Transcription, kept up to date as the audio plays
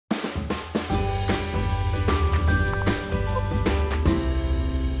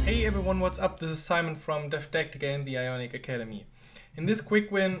everyone, what's up? This is Simon from DevTactica in the Ionic Academy. In this quick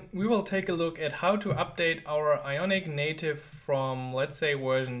win, we will take a look at how to update our Ionic Native from, let's say,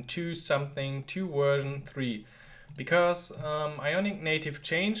 version 2 something to version 3. Because Ionic Native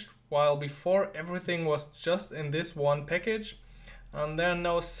changed, while before everything was just in this one package. There are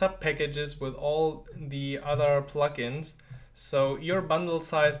no sub-packages with all the other plugins. So your bundle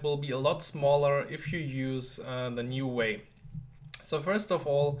size will be a lot smaller if you use the new way. So first of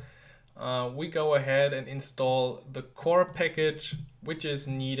all, we go ahead and install the core package, which is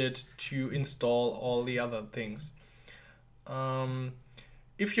needed to install all the other things.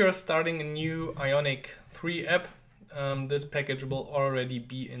 If you're starting a new Ionic 3 app, this package will already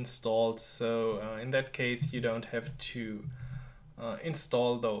be installed. So in that case, you don't have to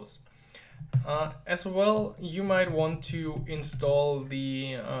install those. As well, you might want to install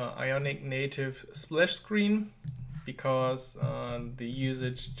the Ionic Native splash screen, because the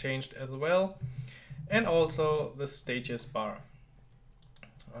usage changed as well, and also the status bar.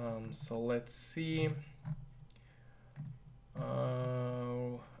 So let's see.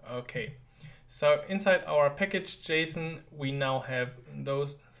 Okay, so inside our package.json we now have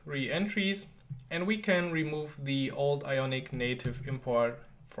those 3 entries, and we can remove the old Ionic Native import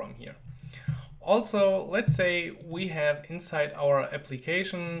from here. Also, let's say we have inside our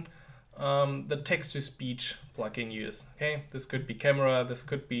application the text-to-speech plugin use. Okay, this could be camera, this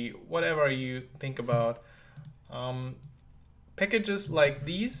could be whatever you think about. Packages like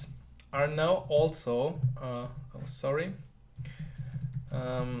these are now also,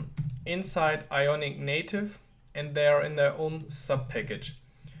 inside Ionic Native, and they are in their own sub-package.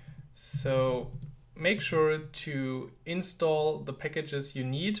 So make sure to install the packages you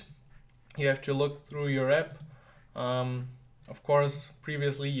need. You have to look through your app. Of course,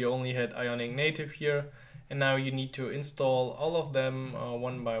 previously you only had Ionic Native here, and now you need to install all of them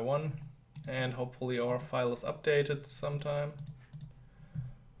one by one, and hopefully our file is updated sometime.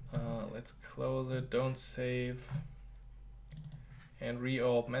 Let's close it, don't save, and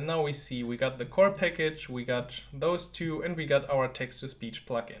reopen. And now we see we got the core package, we got those 2, and we got our text-to-speech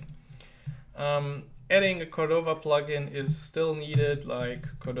plugin. Adding a Cordova plugin is still needed, like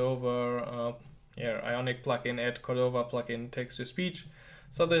Cordova, Ionic plugin, add Cordova plugin text-to-speech.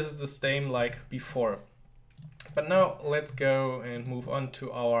 So this is the same like before. But now let's go and move on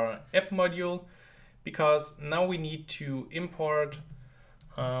to our app module, because now we need to import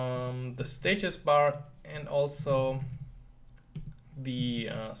the status bar and also the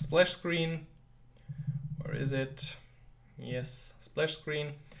splash screen. Where is it? Yes, splash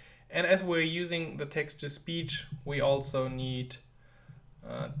screen. And as we're using the text-to-speech, we also need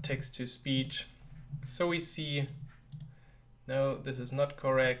text-to-speech. So we see, no, this is not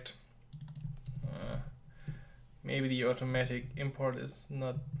correct. Maybe the automatic import is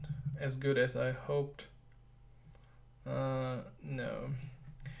not as good as I hoped. No,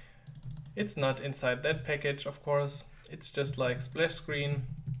 it's not inside that package, of course. It's just like splash screen.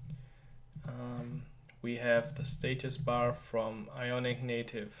 We have the status bar from Ionic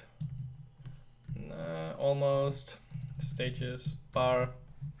Native. Almost status bar,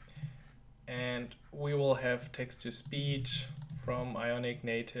 and we will have text-to-speech from Ionic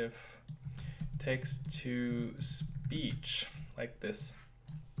Native, text-to-speech like this.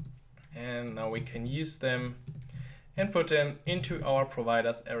 And now we can use them and put them into our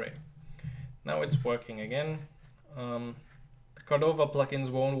providers array. Now it's working again. The Cordova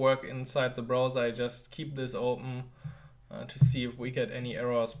plugins won't work inside the browser. I just keep this open to see if we get any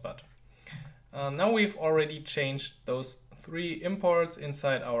errors, but now we've already changed those 3 imports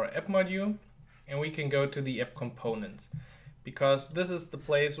inside our app module, and we can go to the app components, because this is the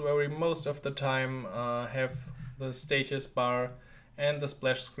place where we most of the time have the status bar and the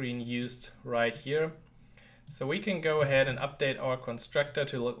splash screen used right here. So we can go ahead and update our constructor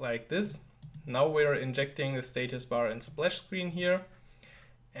to look like this. Now we're injecting the status bar and splash screen here,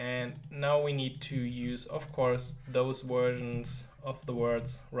 and now we need to use, of course, those versions of the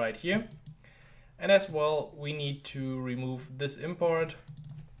words right here. And as well, we need to remove this import,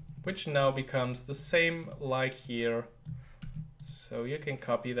 which now becomes the same like here. So you can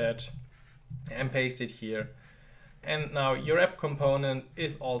copy that and paste it here. And now your app component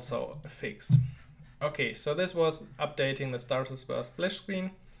is also fixed. Okay, so this was updating the status bar splash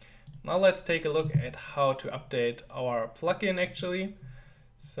screen. Now let's take a look at how to update our plugin actually.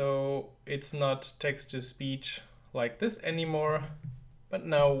 So it's not text-to-speech like this anymore, but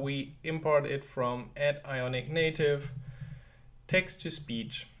now we import it from add Ionic Native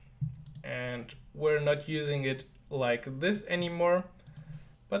text-to-speech, and we're not using it like this anymore,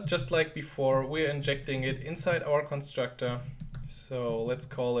 but just like before, we're injecting it inside our constructor So let's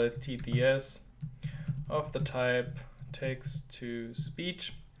call it TTS of the type text to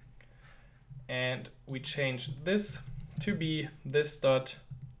speech. And we change this to be this.tts.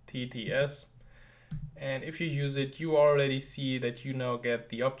 And if you use it, you already see that you now get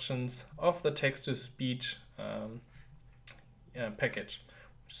the options of the text to speech package,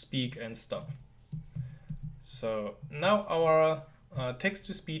 speak and stop. So now our text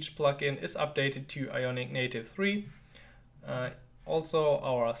to speech plugin is updated to Ionic Native 3. Also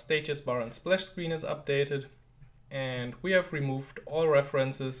our status bar and splash screen is updated, and we have removed all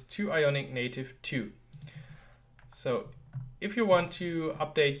references to Ionic Native 2. So if you want to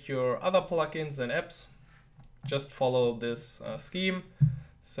update your other plugins and apps, just follow this scheme.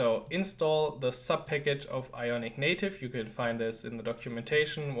 So install the sub package of Ionic Native. You can find this in the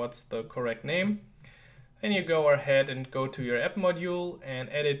documentation, what's the correct name. Then you go ahead and go to your app module and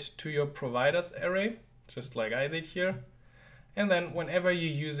add it to your providers array, just like I did here. And then whenever you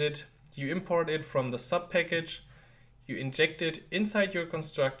use it, you import it from the sub package, you inject it inside your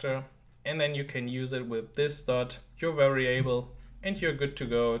constructor, and then you can use it with this dot, your variable, and you're good to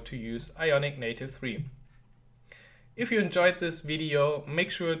go to use Ionic Native 3. If you enjoyed this video,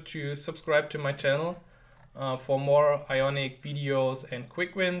 make sure to subscribe to my channel for more Ionic videos and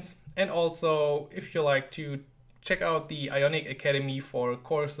quick wins. And also, if you like to check out the Ionic Academy for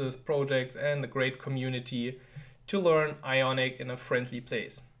courses, projects, and the great community to learn Ionic in a friendly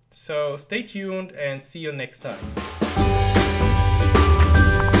place. So stay tuned and see you next time.